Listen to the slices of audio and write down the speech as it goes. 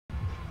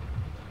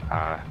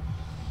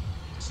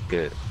It's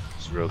good.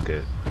 It's real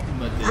good.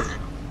 But the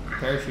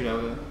parachute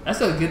over,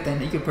 that's a good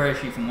thing. You can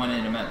parachute from one end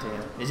of the map to the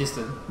other. It's just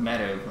a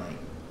matter of like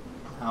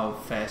how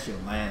fast you'll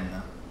land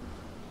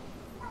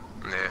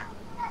though. Yeah.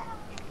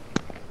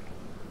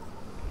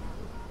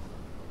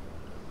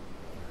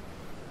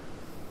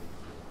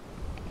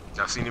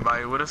 Y'all see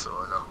anybody with us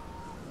or no?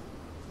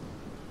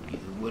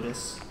 Either with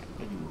us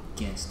or you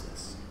against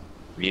us.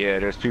 Yeah,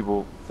 there's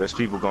people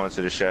going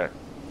to the shack.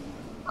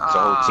 It's a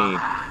whole team.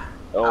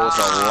 Oh, it's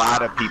a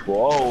lot of people.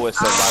 Oh,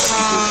 it's a lot of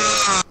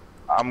people.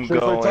 I'm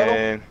going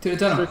to the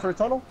tunnel. Straight for the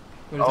tunnel?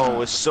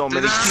 Oh, it's so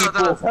many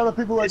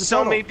people. There's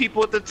so many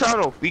people at the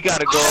tunnel. We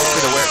gotta go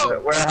to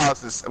the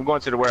warehouses. I'm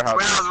going to the warehouse.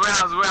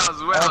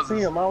 Warehouse.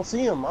 I don't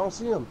see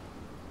him.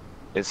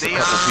 It's a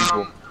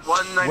couple people.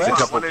 There's a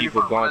couple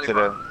people going to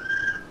the.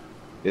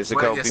 There's a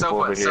couple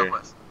people over here.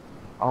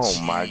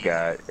 Oh my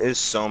God! There's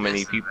so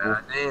many people.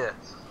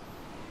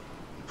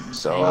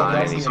 So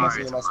many people.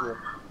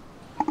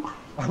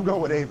 I'm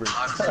going with Avery.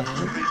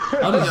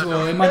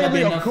 Well, it might not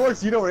be enough. Of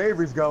course, you know where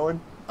Avery's going.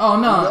 Oh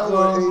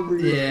no!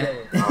 Yeah.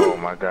 Oh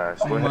my gosh!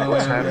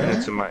 What's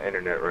happening to my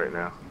internet right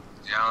now?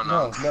 Yeah, I don't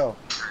know. No.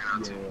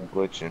 Yeah.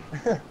 Glitching.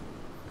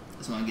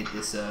 Just want to get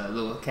this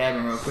little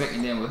cabin real quick,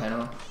 and then we'll head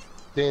on.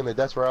 Damn it!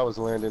 That's where I was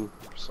landing.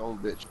 Son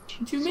of a bitch.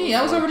 What you mean?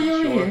 I was already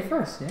over here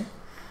first, yeah.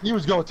 You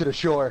was going to the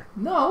shore.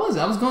 No, I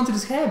wasn't. I was going to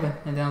this cabin,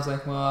 and then I was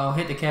like, well, I'll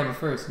hit the cabin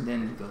first, and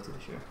then go to the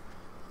shore.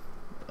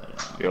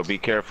 But, yo, be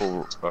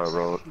careful,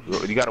 Ro.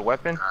 You got a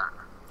weapon?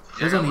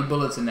 There's only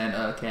bullets in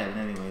that cabin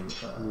anyway.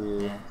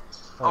 Yeah.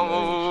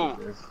 Oh.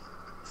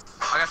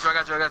 I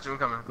got you. I'm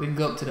coming. We can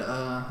go up to the,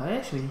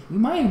 actually, we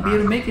might even be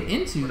able to make it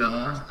into, the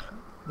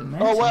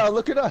mansion. Oh, wow,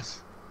 look at us.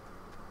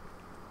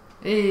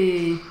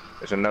 Hey.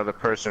 There's another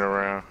person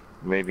around.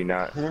 Maybe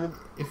not.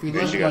 If we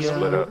Maybe you got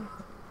split up.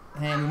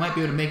 And we might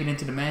be able to make it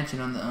into the mansion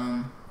on the,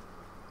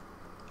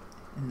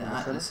 in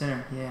the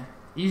center, yeah.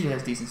 It usually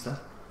has decent stuff.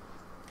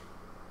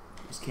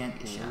 Just can't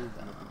get shot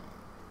though.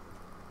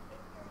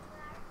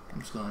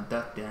 I'm just gonna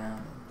duck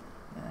down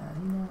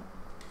and,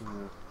 you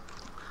know.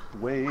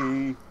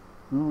 Way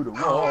through the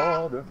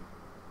water.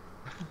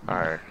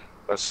 Alright,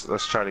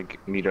 let's try to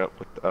meet up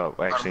with. Oh,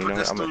 actually, you know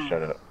what? I'm gonna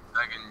shut up.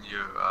 Back in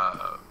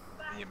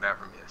your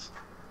bathroom, yes.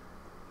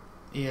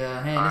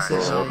 Yeah, hand. This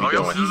is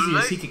it's easy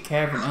to seek a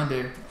cavern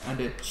under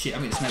shit. I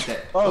mean, it's not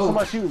that. Oh,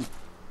 somebody shooting.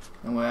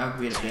 Don't worry,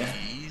 I'll get up there.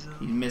 He's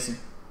missing.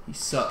 He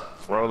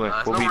sucked. Rolling.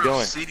 What we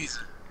doing? There's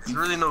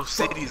really no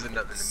cities or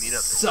nothing to meet up.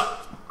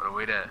 Suck. But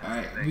wait at.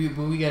 Alright,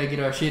 we gotta get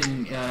our shit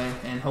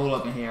and hold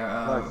up in here.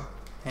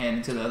 Hand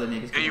until the other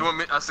niggas. Hey, you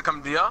want us to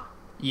come to y'all?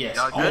 Yes.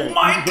 Oh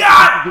my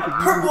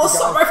God! Purple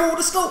assault rifle with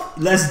a scope.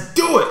 Let's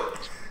do it.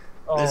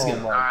 Let's go.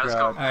 Alright, let's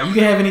go. Alright, you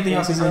can have anything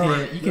else that's in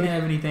here. You can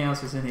have anything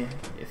else that's in here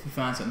if you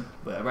find something.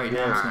 But right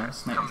now, I'm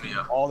just gonna snipe you.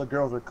 All the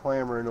girls are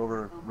clamoring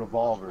over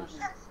revolvers.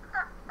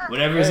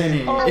 Whatever's in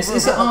here. Oh, it's a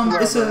what's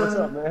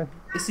up, man?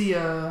 It's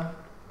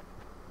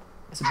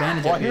a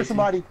bandage. Oh, I hear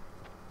somebody.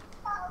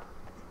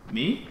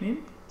 Me?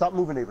 Maybe? Stop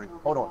moving, Avery.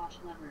 Hold on.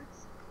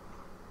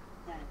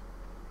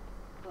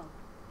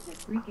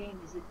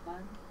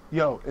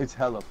 Yo, it's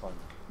hella fun.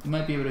 You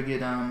might be able to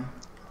get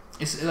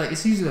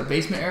it's usually a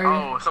basement area.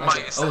 Oh,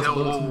 somebody.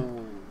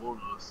 Whoa.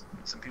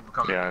 Some people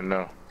coming. Yeah, I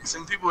know.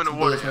 Some people in the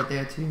water. Right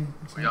there too.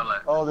 Where y'all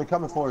at? Oh, they're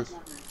coming for us.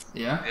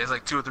 Yeah. There's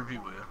like 2 or 3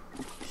 people.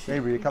 Yeah.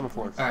 Avery, they're coming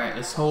for us. All right,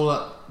 let's hold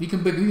up. We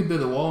can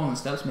build a wall and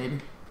steps maybe.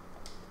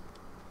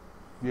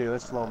 Yeah,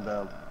 let's slow them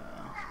down.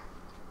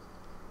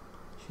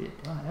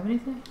 Shit, do I have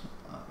anything?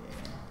 Oh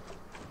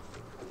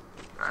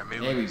yeah. Alright,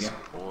 maybe there we go.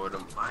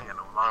 I ain't got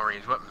no long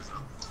range weapons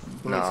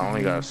though. No, I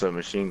only got a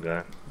submachine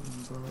gun.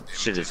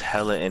 Shit is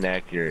hella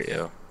inaccurate,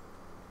 yo.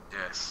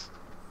 Yes.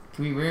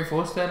 Can we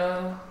reinforce that?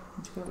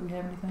 Do we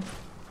have anything?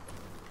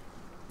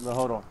 No,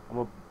 hold on. I'm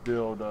gonna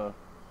build.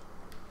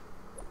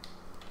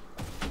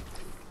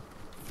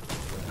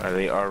 Are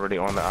they already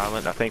on the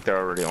island? I think they're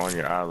already on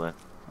your island.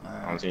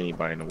 Right. I don't see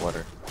anybody in the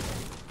water.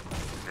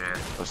 Yeah.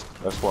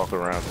 Let's walk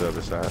around to the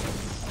other side.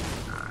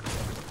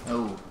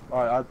 Oh.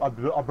 Alright, I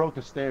broke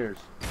the stairs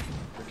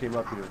that came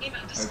up here.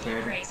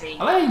 Okay.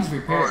 I like you just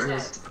repair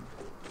it.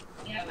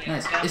 Yeah.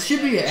 Nice. It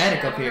should be an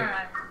attic up here.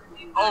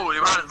 Oh,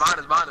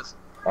 behind us.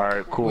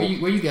 Alright, cool.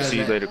 Where you guys See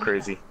you at? later,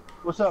 crazy.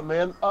 What's up,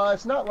 man?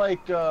 It's not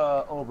like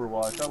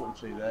Overwatch. I wouldn't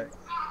say that.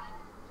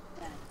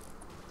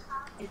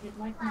 Is it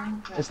like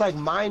Minecraft? It's like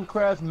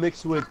Minecraft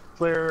mixed with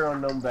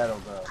PlayerUnknown's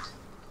Battlegrounds.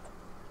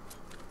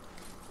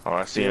 Oh,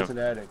 I see It's him.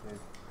 an attic, man.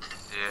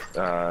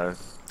 Yeah.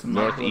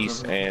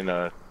 Northeast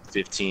and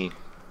 15.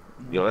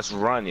 Yo, let's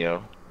run,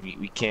 yo.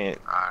 We can't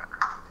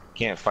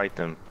fight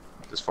them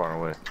this far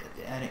away.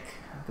 The attic.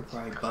 I could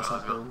probably bust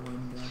out the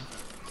window.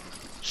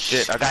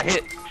 Shit, I got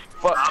hit.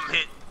 Fuck. I'm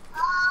hit.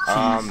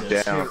 I'm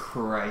down.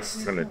 Christ.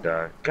 I'm gonna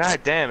die.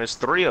 God damn, it's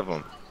 3 of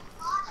them.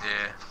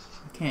 Yeah.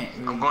 I can't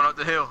really. I'm going up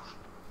the hill.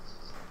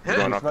 You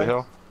going up the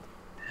hill?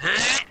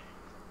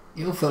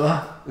 You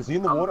fella. Is he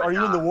in the water? Are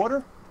you in the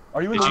water?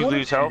 Are you in Did the you water?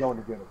 lose health? I'm going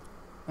to get him.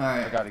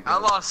 Alright. I gotta get I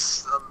him.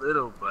 lost a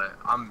little, but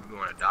I'm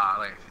going to die.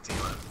 Like 15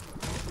 left.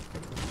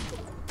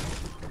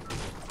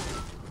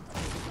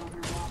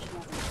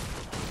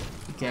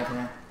 careful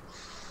now.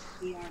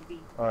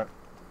 Alright.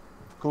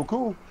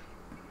 Cool.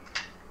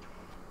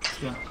 Let's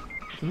go.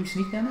 Can we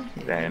sneak down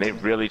there? Man, they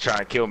really trying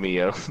to kill me,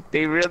 yo.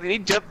 They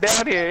jumped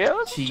down here,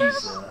 yo.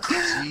 Jesus.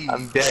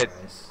 I'm dead.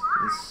 It's...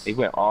 They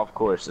went off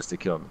course just to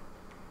kill me.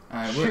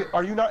 Alright, Shit,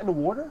 are you not in the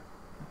water?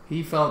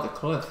 he fell off the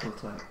cliff,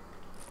 looks like.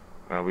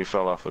 We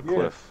fell off a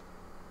cliff.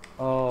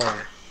 Oh,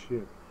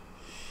 shit.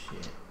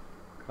 Shit.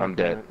 I'm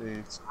dead.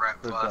 Rat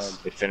plus.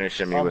 They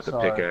finishing me I'm with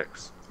sorry. a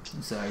pickaxe.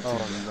 I'm sorry, too.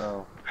 Oh,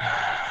 no.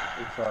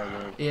 I'm sorry,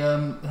 man.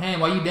 Yeah, hey,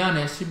 while you down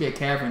there, should be a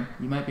cavern.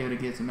 You might be able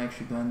to get some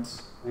extra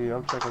guns. Yeah,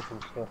 I'm checking some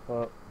stuff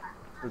up.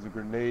 There's a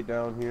grenade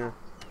down here.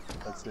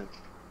 That's it.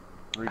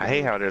 I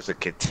hate how there's a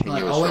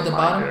continuous Like, all the way at the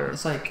bottom? reminder.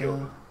 It's like,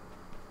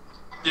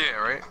 Yeah,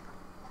 right?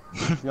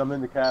 Yeah, I'm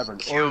in the cavern.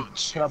 Or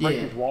can I break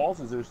Yeah. these walls?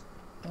 Is there...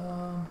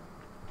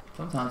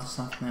 sometimes it's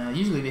something.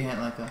 Usually they had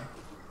like a...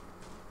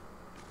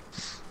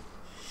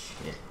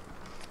 Shit.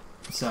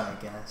 Sorry,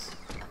 guys.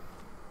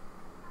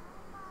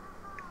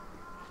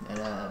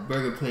 That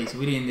burger place,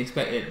 we didn't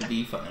expect it to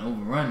be fucking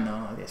overrun,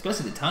 though. Like,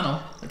 especially the tunnel.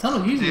 The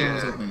tunnel usually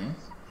always open, yeah?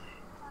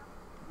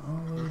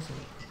 Always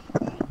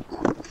open.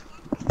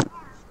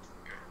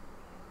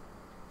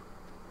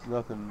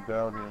 Nothing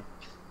down here.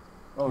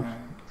 Oh, Alright.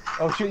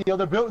 oh shit, yo,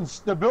 they're building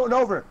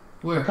over.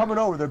 Where? They're coming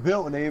over, they're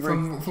building,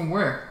 Avery. From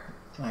where?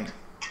 Like...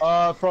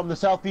 From the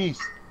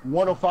southeast,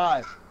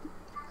 105.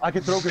 I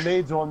can throw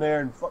grenades on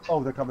there and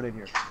oh, they're coming in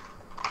here.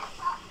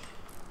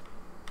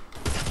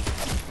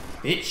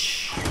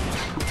 Bitch.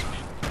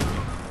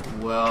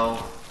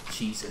 Well,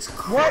 Jesus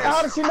Christ. What?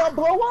 How did she not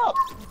blow up?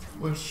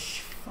 Where's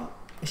fuck?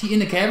 Is she in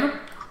the cavern?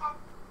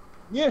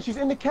 Yeah, she's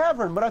in the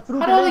cavern, but I threw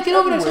How did they grenades get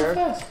over there so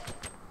everywhere. fast?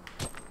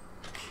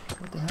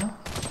 What the hell?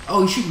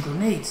 Oh, he's shooting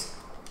grenades.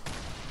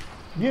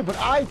 Yeah, but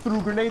I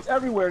threw grenades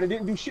everywhere and it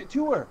didn't do shit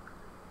to her.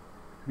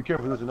 Be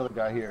careful, there's another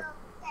guy here.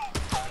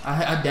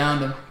 I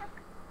downed him.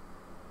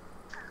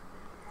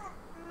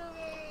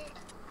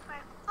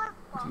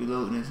 Let's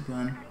reload this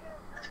gun.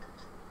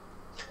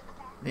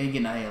 They ain't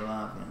getting out of here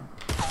alive, you know.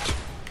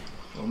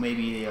 Well,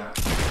 maybe they are.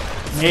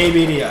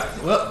 Maybe they are.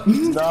 Well,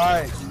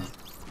 Nice.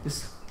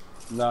 this.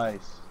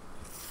 Nice.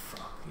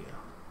 Fuck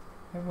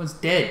yeah. Everyone's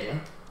dead, yeah.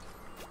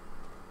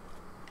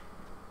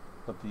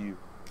 It's up to you.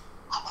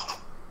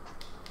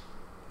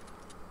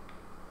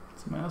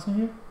 Somebody else in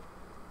here?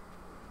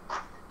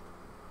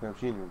 Damn,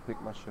 she didn't even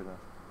pick my shit up.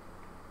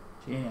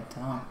 She ain't got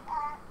time.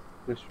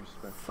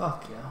 Disrespect.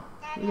 Fuck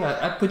yeah.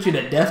 I put you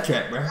in a death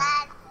trap, bro.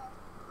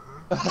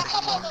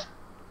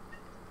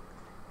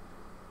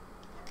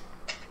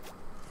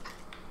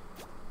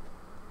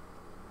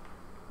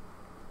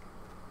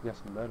 Got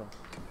some metal.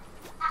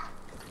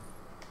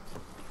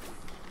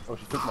 Oh,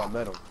 she took my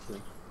metal.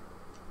 See?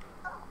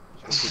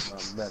 She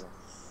took my metal.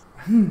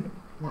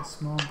 That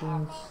small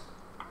balls.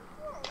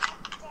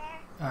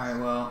 Alright,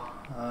 well,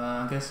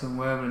 I guess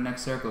wherever the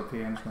next circle up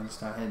here, I'm just gonna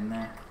start heading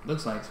there.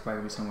 Looks like it's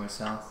probably somewhere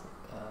south,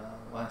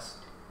 west.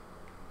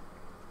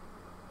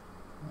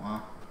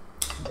 Well,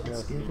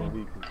 let's get it.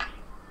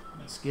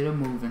 Let's get it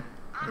moving.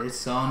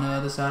 It's on the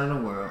other side of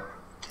the world.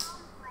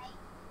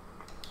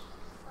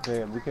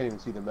 Damn, we can't even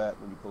see the map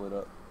when you pull it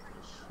up.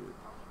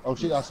 Oh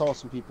shit, I saw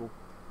some people.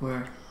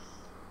 Where?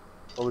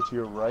 Over to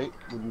your right,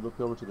 when you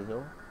looked over to the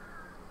hill.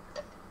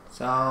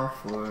 South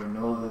or Over a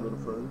north? little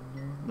further.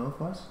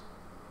 Northwest?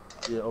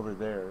 Yeah, over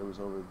there. It was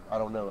over. I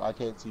don't know. I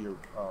can't see your.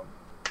 Well,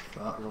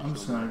 I'm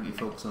just gonna be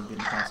focused on getting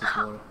past this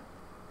water.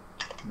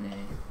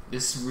 Man,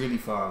 this is really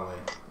far away.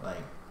 Like,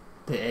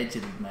 the edge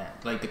of the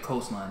map. Like the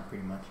coastline,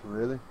 pretty much.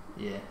 Really?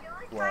 Yeah.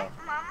 Wow.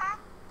 Oh,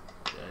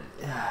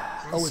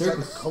 Oh, it's like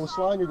the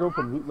coastline? You're going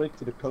from Loot Lake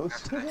to the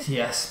coast?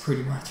 Yes,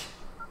 pretty much.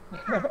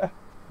 I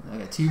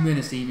got 2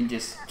 minutes to even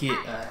just get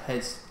a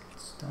head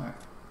start.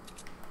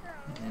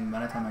 And by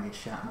the time I get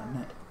shot in the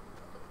neck.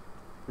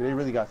 They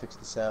really gotta fix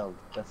the sound.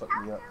 That fucked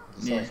me up. It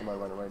sounds Yeah. like somebody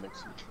running right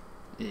next to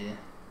you. Yeah.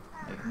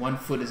 Like one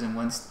foot is in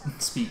one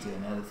speaker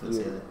and the other foot's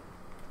the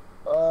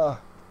other.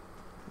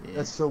 Yeah.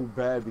 That's so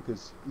bad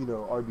because, you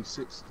know,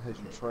 RB6 has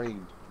you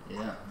trained.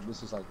 Yeah. And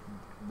this is like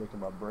making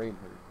my brain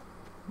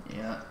hurt.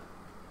 Yeah.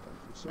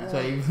 So, That's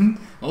why you,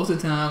 most of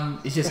the time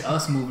it's just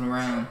us moving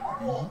around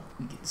and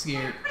we get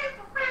scared.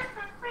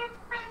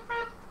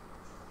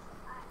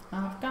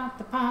 I've got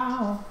the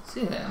power.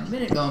 See that? A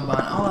minute going by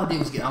and all I did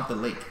was get out the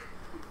lake.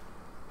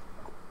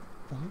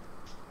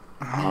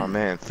 Oh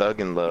man, Thug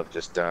and Love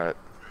just died.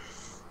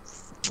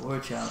 War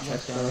Child, check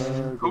that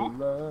out. Thug and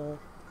Love.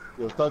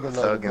 Yo, Thug and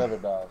Love Thug and- never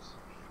dies.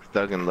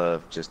 Thug and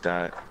Love just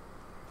died.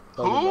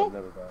 Thug and Who? Love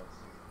never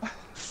dies.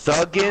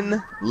 Thuggin'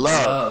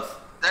 Love.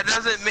 Love. That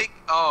doesn't make.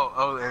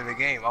 Oh, in the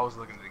game. I was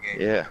looking at the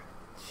game. Yeah,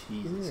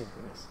 Jesus Yeah.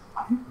 Christ.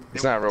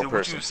 it's not a real What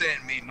person. you said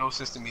made no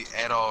sense to me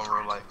at all in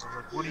real life. I was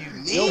like, what do you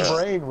need? Your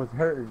brain was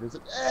hurting. It's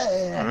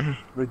like,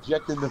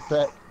 rejecting the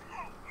fact.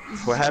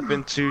 What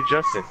happened to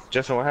Justin?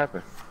 Justin, what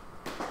happened?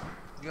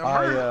 You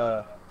got murdered.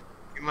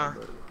 I, Give my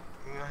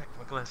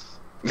glasses.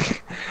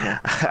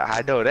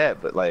 I know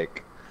that, but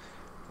like,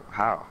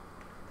 how?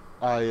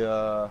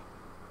 I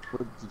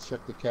went to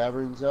check the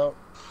caverns out.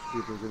 See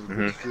if there's any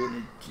good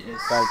shit.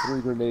 Just, Found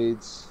 3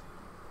 grenades.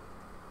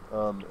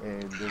 and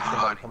there's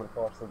somebody coming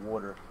across the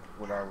water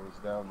when I was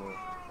down there,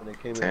 and they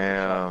came in.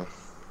 Damn.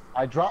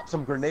 I dropped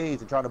some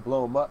grenades and tried to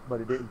blow them up, but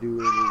it didn't do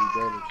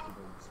any damage to them.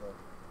 So.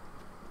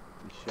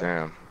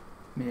 Damn.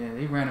 Yeah,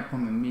 they ran up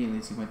on me immediately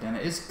as he went down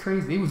there. It's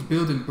crazy. They was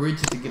building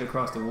bridges to get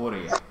across the water.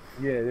 Yeah,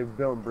 yeah, they're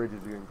building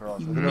bridges to get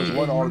across. There was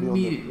one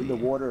already in the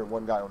water and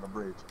one guy on the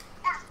bridge.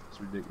 It's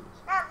ridiculous.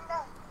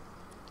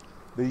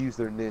 They use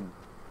their nin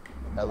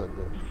element.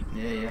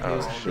 Yeah.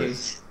 They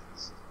was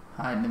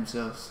hiding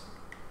themselves.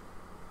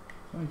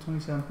 Only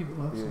 27 people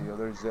left. Yeah, yo,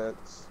 their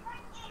Zets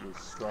was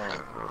strong.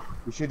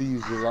 We should have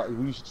used a lot.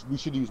 We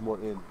should use more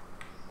in.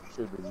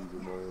 Should have been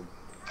using more in.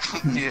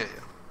 Yeah.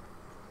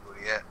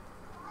 Yeah.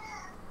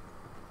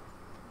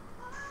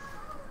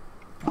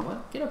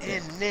 What? Get up there.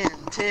 In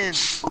 10,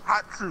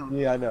 hot two.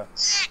 Yeah, I know.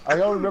 I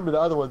don't remember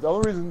the other ones. The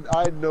only reason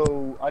I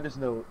just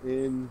know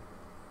in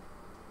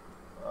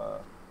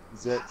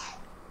Zets.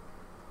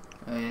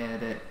 Oh yeah,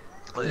 that.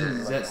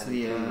 Yeah. That's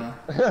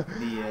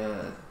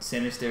the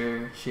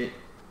sinister shit.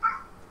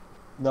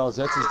 No,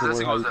 Zets is the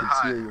one how you goes to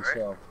conceal hide,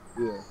 yourself.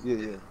 Yeah.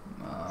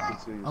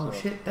 Conceal Oh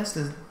yourself. shit, that's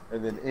the.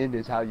 And then in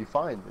is how you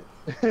find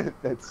it.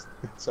 That's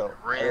so.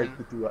 I like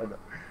the two I know.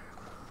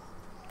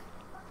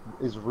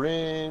 Is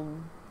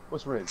Ren?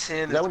 What's Ren?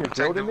 10 is that when you're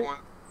protective building it? one.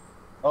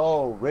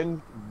 Oh,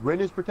 Ren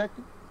is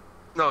protected?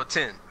 No,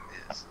 10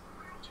 is.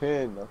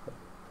 10, okay.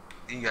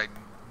 You got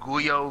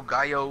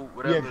Gaio,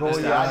 whatever. Yeah, That's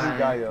I the do eye.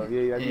 Gaio.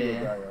 Yeah, I do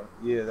Yeah. Gaio.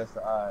 Yeah, that's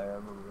the eye. I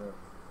remember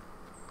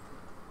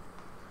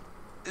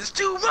It's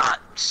too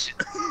much.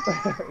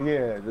 that.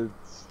 Yeah.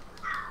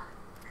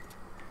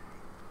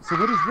 So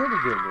what is Ren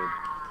again, then?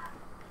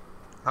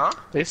 Huh?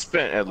 They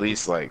spent at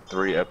least like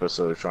 3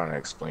 episodes trying to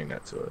explain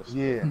that to us.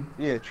 Yeah,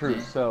 true.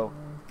 Yeah. So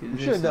we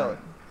should know it.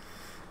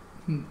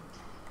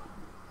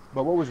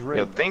 But what was Ren?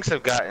 Yo, things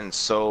have gotten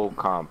so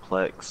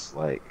complex,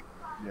 like,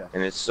 Yeah.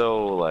 and it's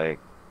so like,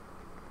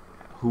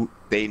 who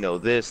they know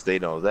this, they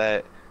know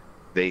that,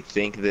 they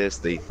think this,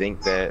 they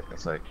think that.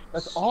 It's like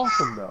That's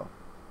awesome, though.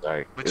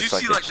 like, But it's you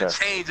like see a like the chess.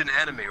 change in the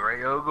anime, right?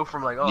 It'll go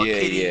from like Yeah,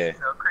 kitty, yeah. you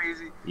know,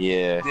 crazy.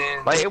 Yeah,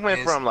 Then like it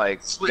went it's from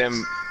like switch.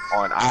 them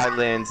on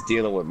islands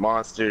dealing with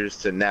monsters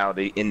to now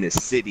they in the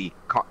city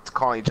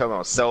calling each other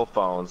on cell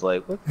phones.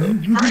 Like what the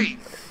Right.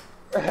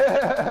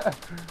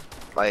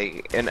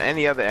 like in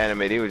any other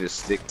anime, they would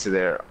just stick to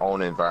their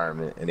own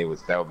environment, and that would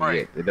be Right.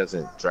 it. It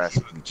doesn't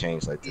drastically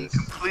change like He this.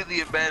 completely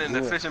abandoned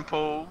the Yeah. fishing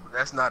pole.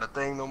 That's not a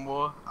thing no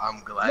more.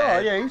 I'm glad. No,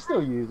 yeah, you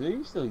still use it.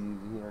 You still use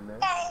it here and there.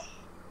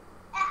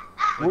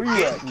 But Where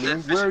you yeah, at, Lou?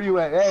 that Where are you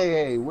at?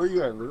 Hey, where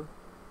you at, Lou?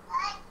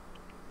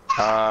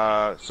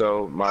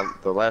 So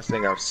the last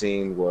thing I've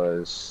seen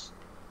was,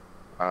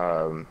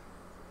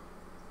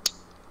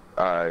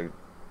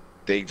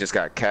 they just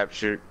got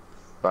captured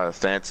by the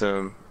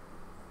Phantom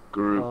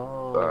group,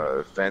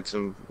 Oh.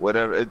 Phantom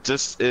whatever. It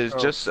just is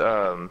just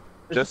It's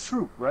just a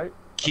troop, right?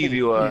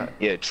 Killua,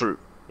 yeah, true.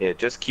 Yeah,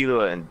 just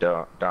Killua and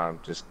Dom.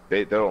 Just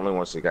they're the only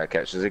ones that got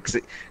captured. Because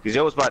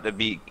it was about to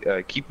be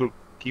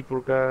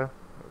Kipuka.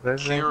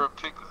 What's his name? Kira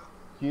Pika.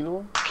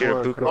 Kilo?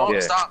 Kirapuka. Oh, Yeah.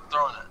 stop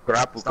throwing it.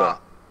 Karapuka.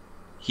 Stop.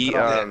 He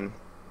Yeah.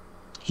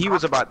 he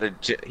was about to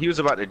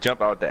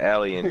jump out the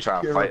alley and try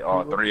and fight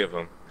all Kirapuka. 3 of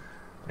them.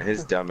 And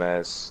his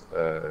dumbass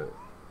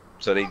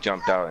so they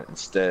jumped out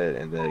instead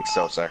and then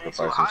So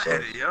self-sacrificed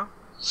hot-headed, himself. yo. I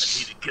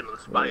need to kill those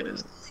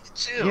spiders.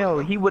 Chill. Yo,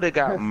 he would have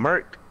got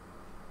murked.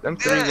 Them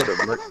 3 Yeah. would have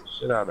murked the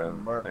shit out of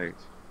him. Murked. Like,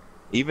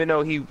 even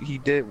though he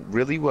did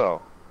really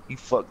well, he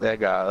fucked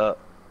that guy up.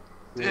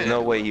 There's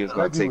no way he was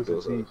gonna That dude take was a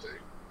those other beast. 3.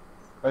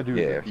 That dude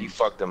was Yeah, a he beast.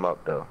 fucked him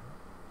up though.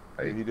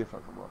 Yeah, he did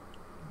fuck him up.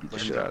 Beat the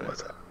But he shit out of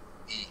was him.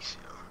 Eesh,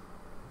 yo.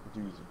 That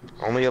dude was a beast.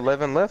 Only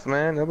 11 left,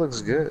 man. That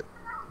looks good.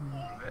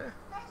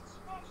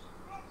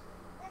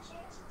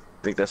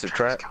 Think that's a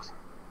trap?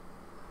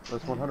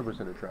 That's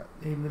 100% a trap.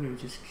 They literally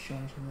just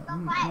showing shit up.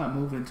 I'm not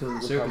moving until the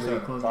Look how circle many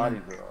start closing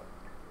bodies in. there are.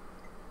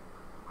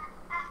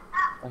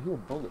 I hear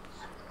bullets.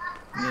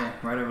 Yeah,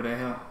 right over that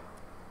hill.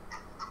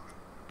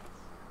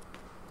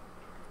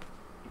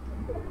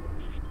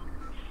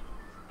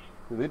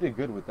 Yeah, they did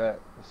good with that.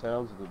 The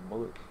sounds of the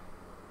bullets.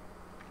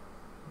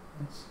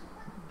 That's...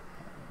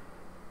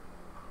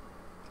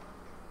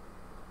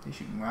 They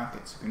shooting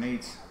rockets,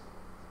 grenades.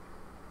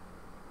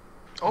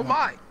 Oh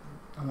my!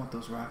 I want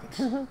those rockets.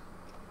 I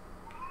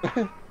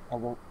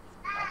won't.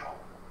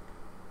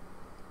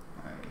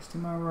 Alright, it's to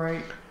my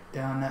right,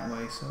 down that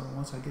way, so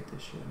once I get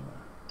this shit,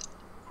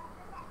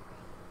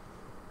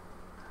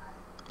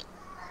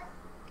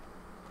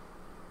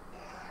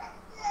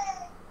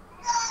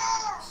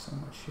 so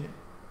much shit.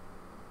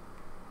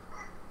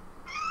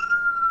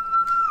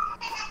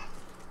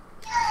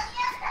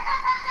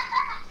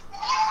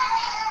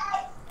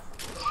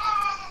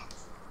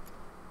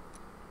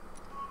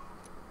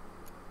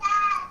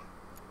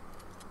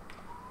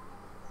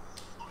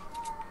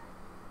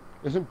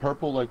 Isn't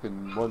purple like the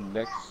one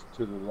next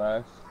to the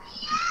last?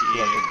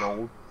 Like the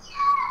gold?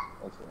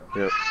 That's it.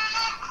 Yep.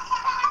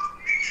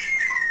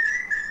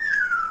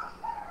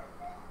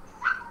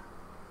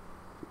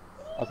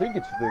 I think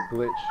it's the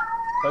glitch.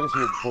 I just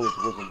hear bullets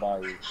whizzing by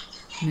you.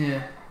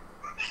 Yeah.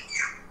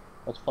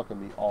 That's fucking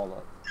me all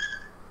up.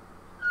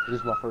 This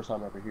is my first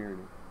time ever hearing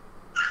it.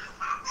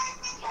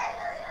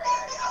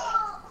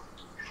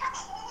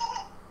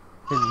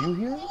 Can you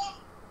hear it?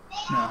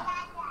 No.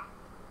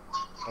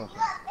 Okay.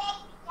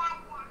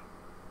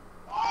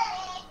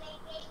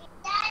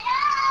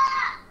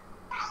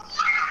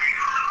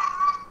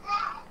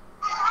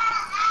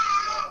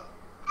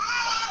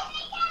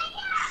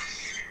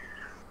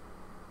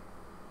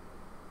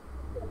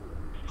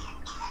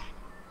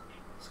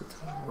 So to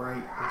the right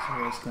is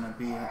where it's gonna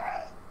be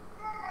at.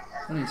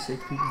 Only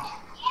 6 people.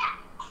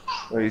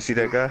 Oh, you see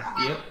that guy?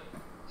 Yep.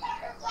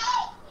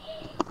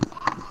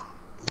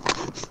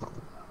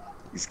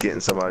 He's getting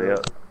somebody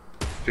up.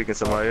 Picking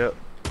somebody up.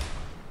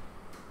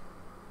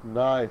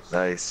 Nice.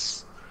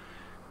 Nice.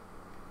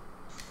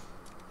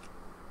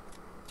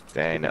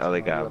 Dang, the other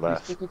guy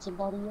left. He's picking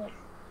somebody up.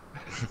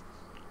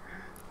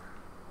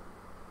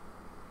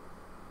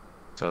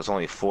 So it's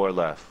only 4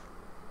 left.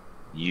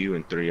 You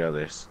and 3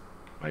 others.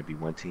 Might be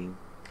 1 team.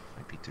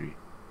 Might be 3.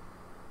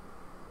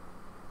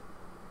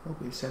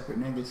 Hopefully separate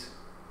niggas.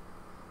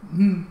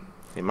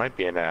 It might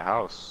be in that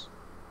house.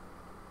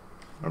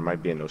 Or it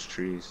might be in those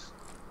trees.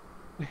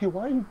 Hey,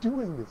 why are you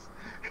doing this?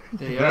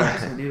 They are.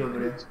 There's a dude over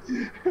there.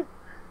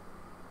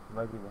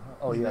 Might be in the house.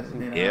 Oh, yeah, I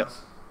see. Yep.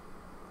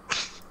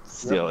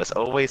 Still, it's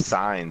always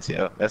signs,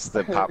 yo. That's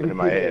the popping in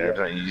my head. Every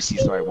time you see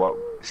somebody walk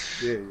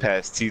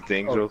past 2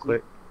 things real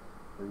quick.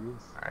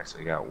 Alright, so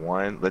you got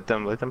 1. Let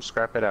them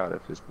scrap it out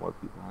if there's more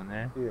people in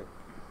there. Yeah.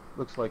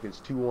 Looks like it's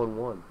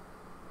 2-on-1.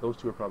 Those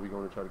 2 are probably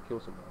going to try to kill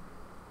somebody.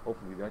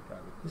 Hopefully that guy.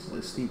 This is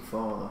a steep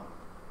fall though.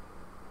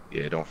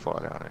 Yeah, don't fall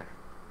down there.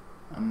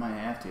 I might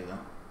have to though.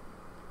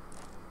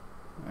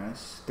 Alright,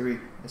 that's 3.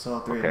 It's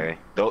all 3 Okay.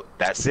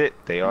 That's it.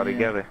 They all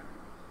together.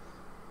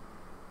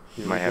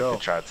 Here You might have go.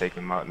 to try to take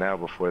them out now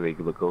before they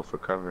go for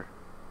cover.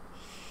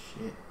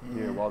 Shit.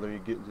 Yeah, while they're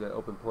getting to that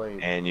open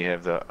plane. And you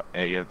have the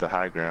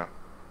high ground.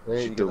 And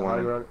you shoot get the the high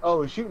one. ground.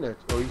 Oh, he's shooting at you.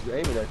 Oh, he's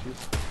aiming at you.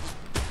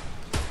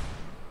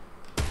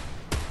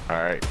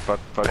 Alright, fuck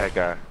that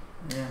guy.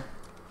 Yeah.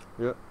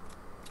 Yep.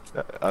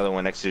 The other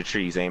one next to the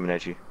tree, he's aiming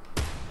at you.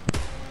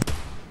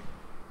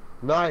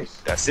 Nice.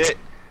 That's it.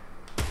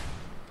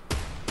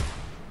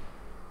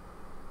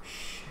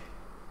 Shit.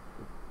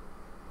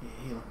 Yeah,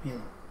 heal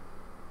him.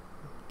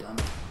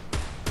 Dummy.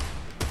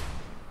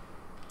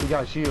 He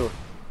got a shield.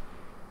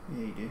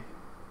 Yeah, you do.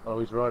 Oh,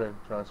 he's running.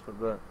 Trying to sprint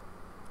back.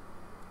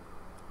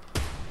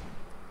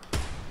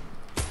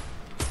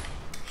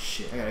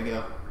 Shit, I gotta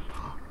go.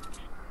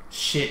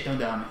 Shit, don't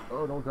down me.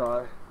 Oh, don't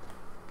die.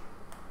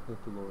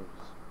 Thank the Lord.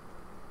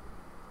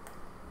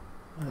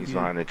 He's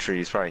behind the tree.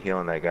 He's probably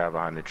healing that guy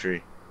behind the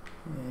tree.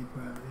 Yeah, he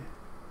probably.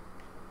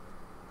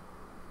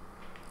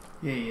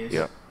 Yeah, he is.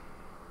 Yep.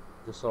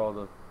 Just saw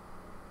the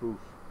roof.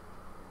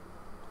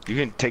 You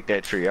can take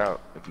that tree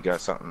out if you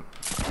got something.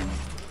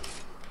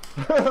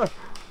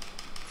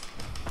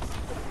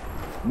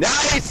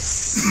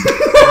 Nice!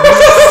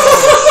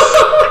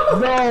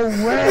 No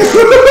way!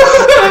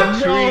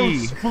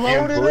 Tree.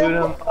 Exploded And blew him?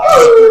 them.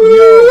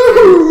 Yo,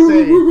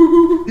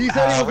 insane. He said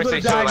I he wish was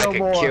they gonna showed die like no a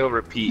more. kill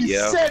repeat, He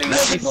yo. said he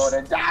wasn't Nice.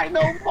 gonna die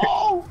no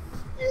more.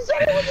 He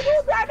said he wasn't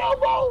gonna die no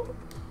more.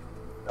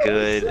 That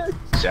was Good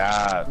sick.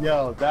 job.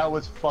 Yo, that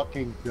was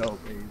fucking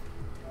dope, man.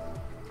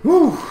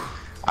 Whew.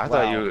 I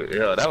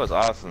thought that was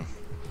awesome.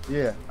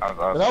 Yeah. That was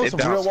That awesome. was It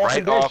some real bounced Walking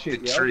right Dead off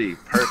shit, the yo. tree.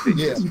 Perfect.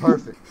 Yeah,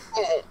 perfect.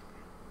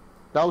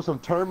 That was some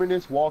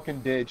Terminus Walking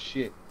Dead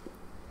shit.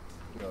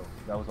 Yo,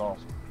 that was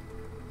awesome.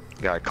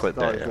 Gotta clip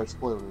Sorry, that, that's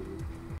spoiler.